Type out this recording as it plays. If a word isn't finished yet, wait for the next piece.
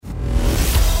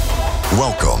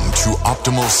Welcome to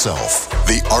Optimal Self,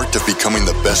 the art of becoming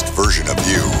the best version of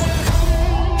you.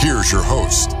 Here's your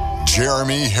host,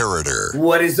 Jeremy Herriter.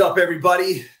 What is up,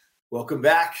 everybody? Welcome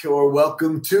back, or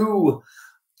welcome to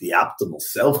the Optimal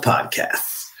Self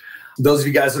podcast. Those of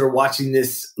you guys that are watching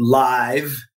this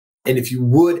live, and if you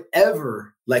would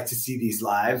ever like to see these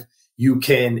live, you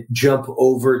can jump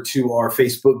over to our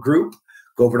Facebook group.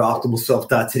 Go over to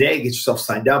optimalself.today, get yourself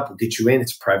signed up. We'll get you in.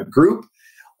 It's a private group.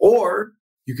 Or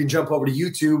you can jump over to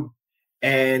YouTube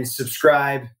and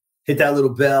subscribe, hit that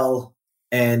little bell,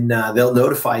 and they'll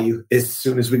notify you as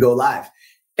soon as we go live.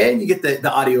 And you get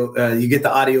the audio. You get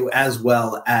the audio as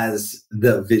well as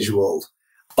the visual.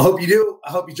 I hope you do.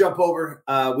 I hope you jump over.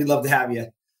 We'd love to have you.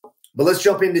 But let's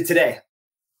jump into today.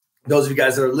 Those of you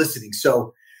guys that are listening.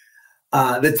 So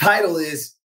the title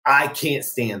is "I Can't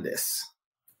Stand This."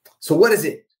 So what is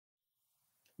it?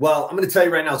 Well, I'm going to tell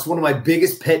you right now. It's one of my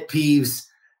biggest pet peeves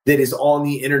that is on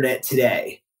the internet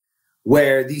today,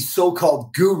 where these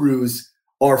so-called gurus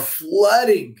are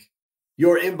flooding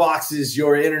your inboxes,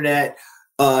 your internet,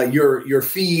 your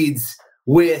feeds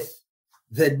with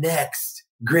the next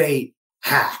great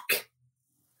hack.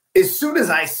 As soon as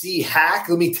I see hack,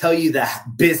 let me tell you the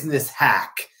business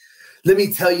hack. Let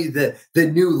me tell you the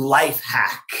new life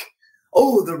hack.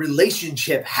 Oh, the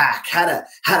relationship hack. How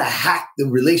to hack the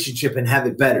relationship and have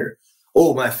it better.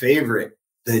 Oh, my favorite.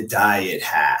 The diet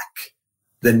hack,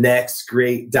 the next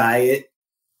great diet.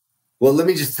 Well, let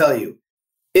me just tell you,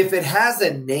 if it has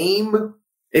a name,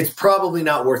 it's probably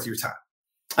not worth your time.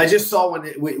 I just saw one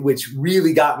which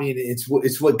really got me, and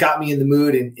it's what got me in the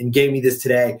mood and gave me this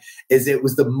today, is it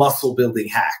was the muscle building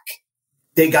hack.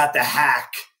 They got the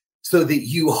hack so that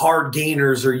you hard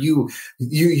gainers, or you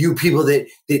people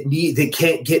that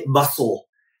can't get muscle,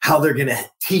 how they're going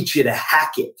to teach you to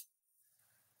hack it.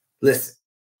 Listen.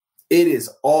 It is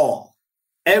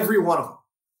every one of them,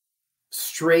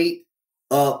 straight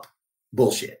up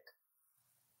bullshit.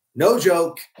 No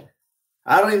joke.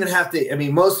 I don't even have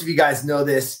to, most of you guys know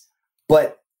this,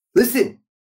 but listen,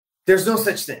 there's no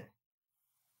such thing.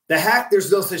 The hack, there's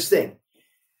no such thing.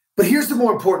 But here's the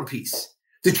more important piece.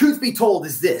 The truth be told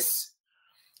is this.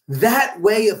 That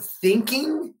way of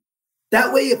thinking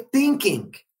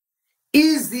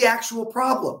is the actual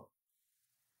problem.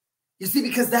 You see,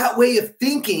 because that way of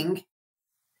thinking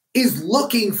is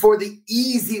looking for the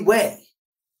easy way.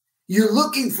 You're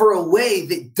looking for a way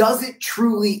that doesn't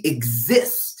truly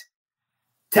exist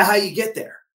to how you get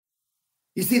there.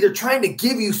 You see, they're trying to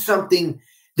give you something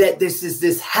that this is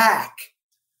this hack.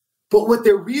 But what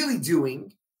they're really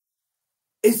doing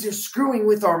is they're screwing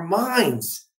with our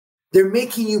minds. They're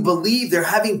making you believe, they're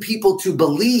having people to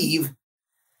believe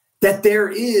that there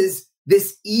is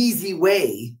this easy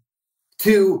way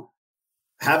to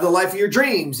have the life of your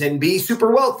dreams and be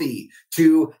super wealthy,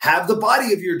 to have the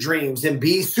body of your dreams and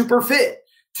be super fit,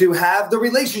 to have the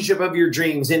relationship of your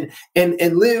dreams and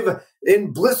live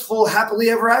in blissful, happily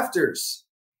ever afters.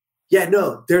 Yeah,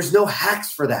 no, there's no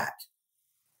hacks for that.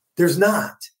 There's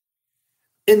not.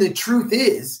 And the truth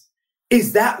is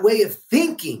that way of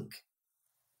thinking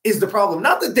is the problem.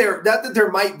 Not that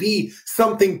there might be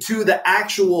something to the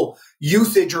actual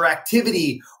usage or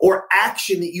activity or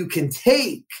action that you can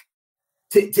take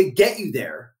to get you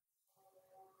there.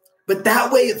 But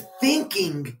that way of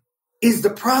thinking is the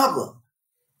problem.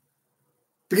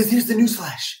 Because here's the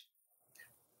newsflash.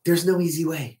 There's no easy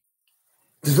way.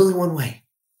 There's only one way.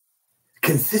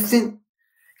 Consistent,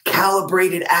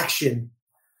 calibrated action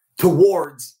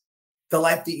towards the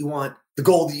life that you want, the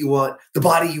goal that you want, the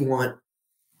body you want,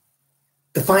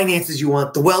 the finances you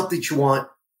want, the wealth that you want,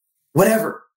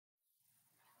 whatever.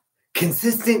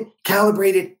 Consistent,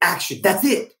 calibrated action. That's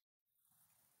it.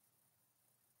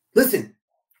 Listen,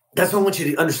 that's what I want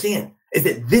you to understand, is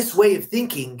that this way of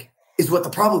thinking is what the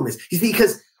problem is. You see,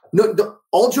 because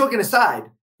all joking aside,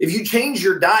 if you change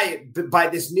your diet by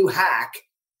this new hack,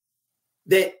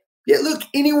 that, yeah, look,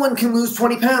 anyone can lose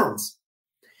 20 pounds.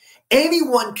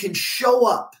 Anyone can show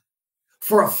up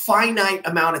for a finite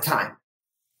amount of time.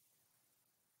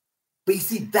 But you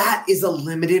see, that is a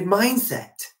limited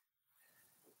mindset.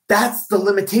 That's the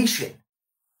limitation.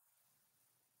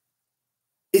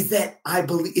 Is that I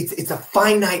believe it's a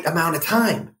finite amount of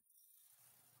time.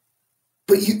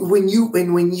 But when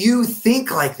you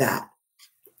think like that,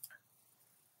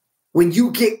 when you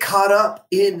get caught up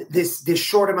in this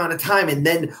short amount of time, and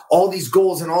then all these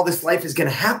goals and all this life is going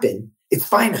to happen, it's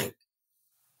finite.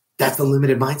 That's a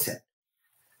limited mindset.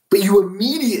 But you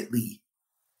immediately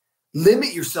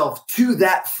limit yourself to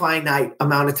that finite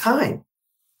amount of time.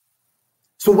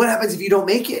 So what happens if you don't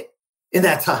make it in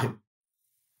that time?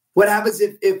 What happens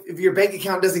if your bank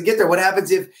account doesn't get there? What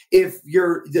happens if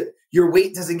your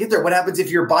weight doesn't get there? What happens if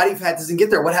your body fat doesn't get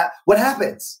there? What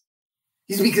happens?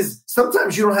 It's because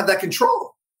sometimes you don't have that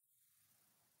control.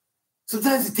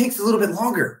 Sometimes it takes a little bit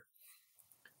longer.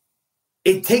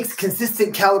 It takes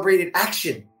consistent, calibrated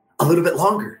action a little bit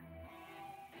longer.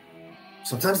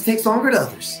 Sometimes it takes longer to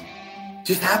others. It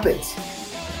just happens.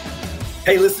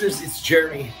 Hey, listeners, it's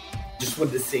Jeremy. Just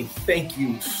wanted to say thank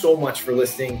you so much for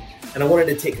listening. And I wanted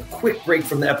to take a quick break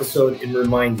from the episode and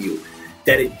remind you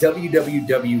that at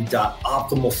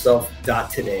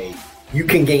www.optimalself.today, you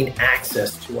can gain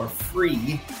access to our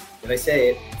free, did I say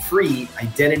it, free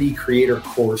Identity Creator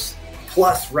course,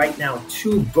 plus right now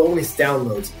 2 bonus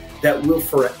downloads that will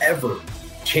forever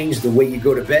change the way you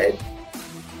go to bed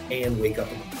and wake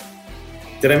up in the morning.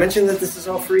 Did I mention that this is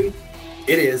all free?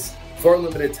 It is for a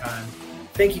limited time.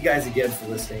 Thank you guys again for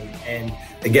listening. And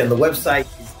again, the website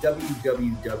is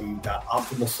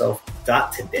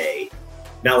www.optimalself.today.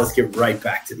 Now let's get right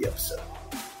back to the episode.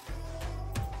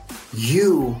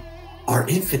 You are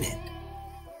infinite.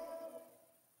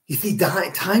 You see,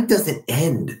 time doesn't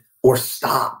end or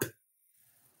stop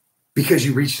because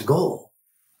you reach the goal.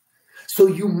 So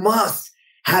you must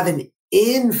have an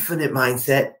infinite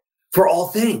mindset for all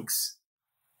things.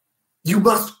 You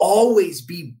must always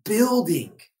be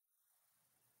building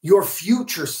your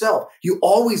future self. You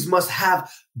always must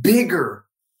have bigger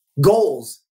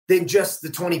goals than just the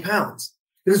 20 pounds.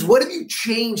 Because what if you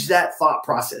change that thought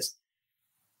process?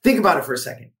 Think about it for a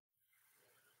second.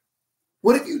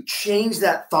 What if you change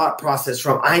that thought process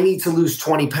from I need to lose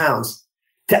 20 pounds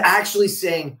to actually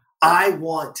saying, I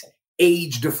want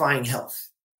age-defying health.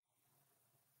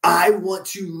 I want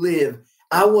to live.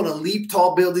 I want to leap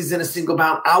tall buildings in a single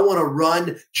bound. I want to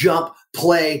run, jump,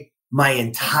 play my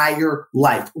entire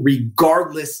life,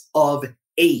 regardless of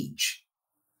age.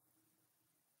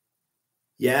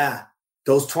 Yeah,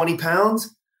 those 20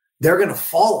 pounds, they're going to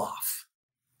fall off.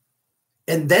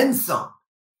 And then some.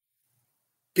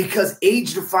 Because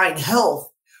age-defying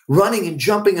health, running and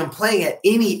jumping and playing at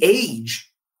any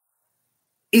age,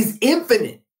 is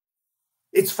infinite.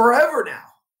 It's forever now.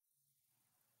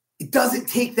 It doesn't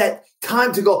take that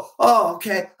time to go, oh,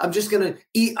 okay, I'm just going to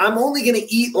eat. I'm only going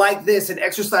to eat like this and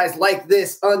exercise like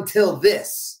this until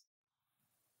this.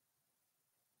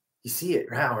 You see it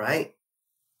now, right?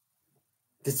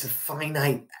 It's a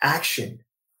finite action.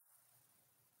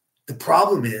 The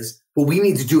problem is what we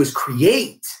need to do is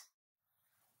create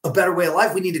a better way of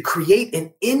life. We need to create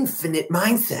an infinite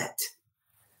mindset.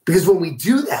 Because when we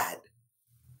do that,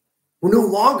 we're no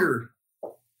longer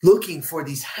looking for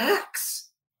these hacks.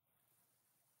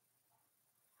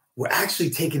 We're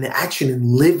actually taking the action and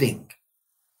living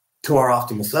to our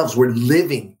optimal selves. We're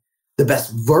living the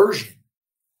best version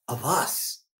of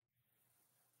us.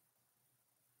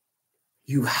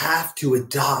 You have to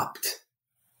adopt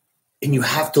and you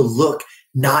have to look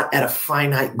not at a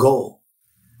finite goal.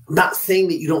 I'm not saying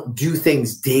that you don't do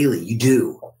things daily. You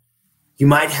do. You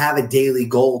might have a daily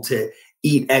goal to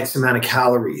eat X amount of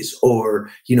calories or,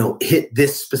 hit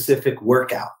this specific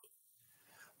workout.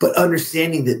 But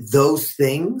understanding that those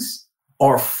things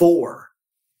are for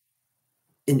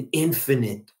an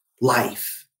infinite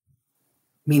life,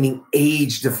 meaning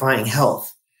age-defying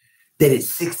health, that at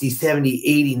 60, 70,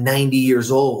 80, 90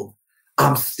 years old,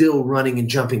 I'm still running and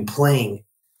jumping, playing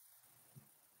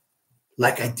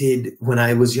like I did when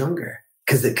I was younger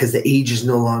because the age is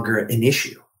no longer an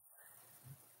issue.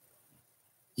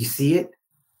 You see it?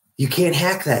 You can't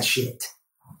hack that shit.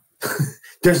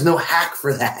 There's no hack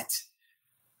for that.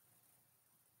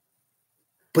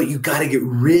 But you got to get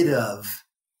rid of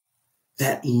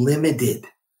that limited,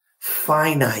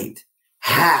 finite,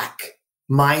 hack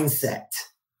mindset.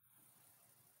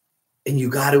 And you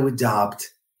got to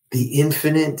adopt the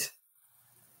infinite,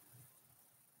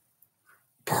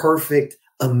 perfect,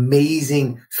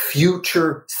 amazing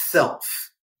future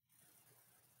self.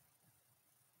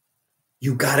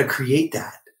 You got to create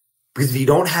that. Because if you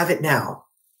don't have it now,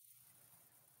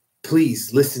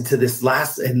 please listen to this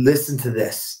and listen to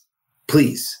this.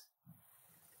 Please,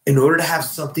 in order to have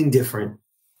something different,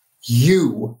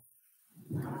 you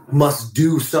must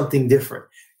do something different.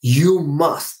 You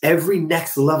must, every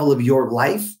next level of your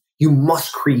life, you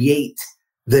must create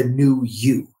the new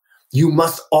you. You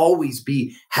must always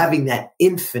be having that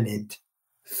infinite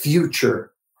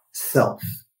future self.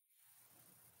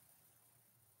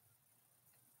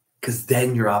 Because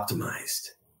then you're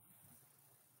optimized.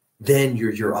 Then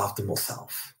you're your optimal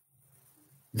self.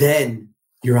 Then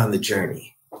you're on the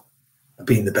journey of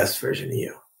being the best version of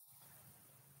you.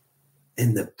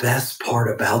 And the best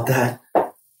part about that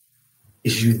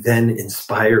is you then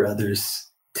inspire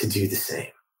others to do the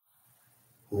same.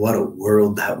 What a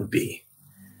world that would be.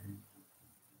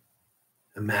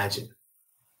 Imagine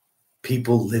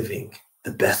people living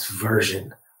the best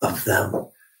version of them,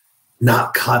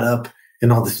 not caught up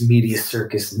in all this media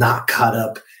circus, not caught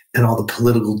up in all the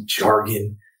political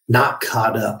jargon, not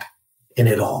caught up in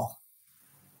it all.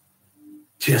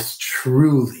 Just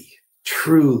truly,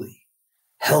 truly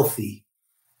healthy,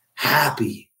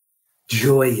 happy,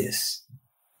 joyous,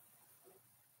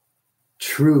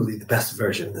 truly the best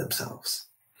version of themselves.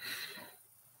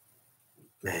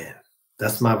 Man,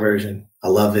 that's my version. I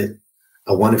love it.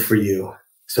 I want it for you.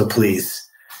 So please,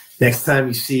 next time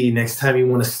you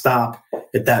want to stop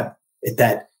at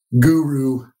that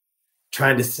guru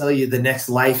trying to sell you the next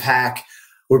life hack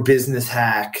or business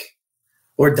hack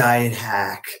or diet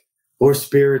hack or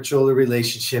spiritual or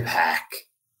relationship hack,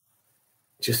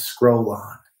 just scroll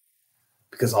on,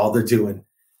 because all they're doing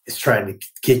is trying to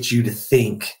get you to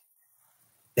think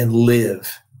and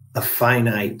live a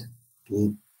finite,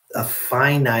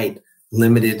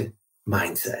 limited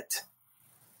mindset.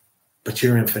 But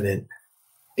you're infinite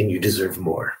and you deserve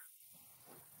more.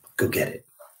 Go get it.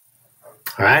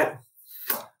 All right.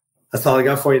 That's all I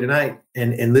got for you tonight.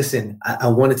 And listen, I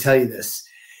want to tell you this.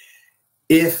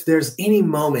 If there's any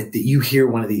moment that you hear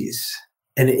one of these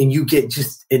and you get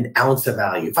just an ounce of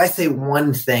value, if I say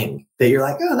one thing that you're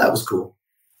like, oh, that was cool,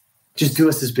 just do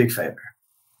us this big favor.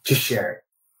 Just share it.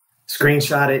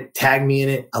 Screenshot it, tag me in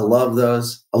it. I love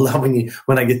those. I love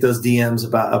when I get those DMs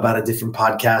about a different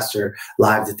podcast or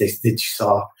live that you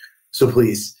saw. So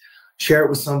please share it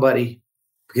with somebody,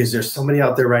 because there's somebody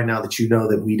out there right now that you know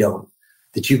that we don't,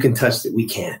 that you can touch that we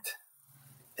can't,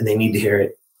 and they need to hear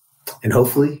it. And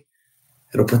hopefully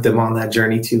it'll put them on that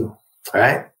journey too. All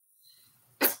right.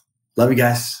 Love you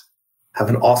guys. Have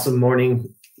an awesome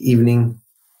morning, evening,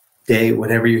 day,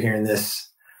 whenever you're hearing this.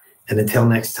 And until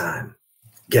next time,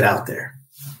 get out there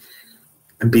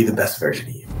and be the best version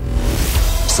of you.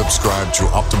 Subscribe to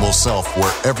Optimal Self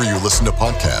wherever you listen to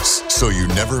podcasts so you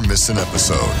never miss an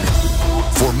episode.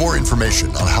 For more information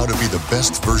on how to be the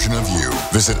best version of you,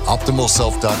 visit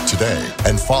optimalself.today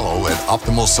and follow at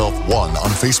Optimal Self 1 on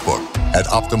Facebook, at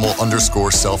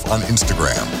Optimal_Self on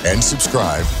Instagram, and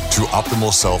subscribe to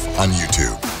Optimal Self on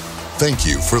YouTube. Thank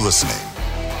you for listening.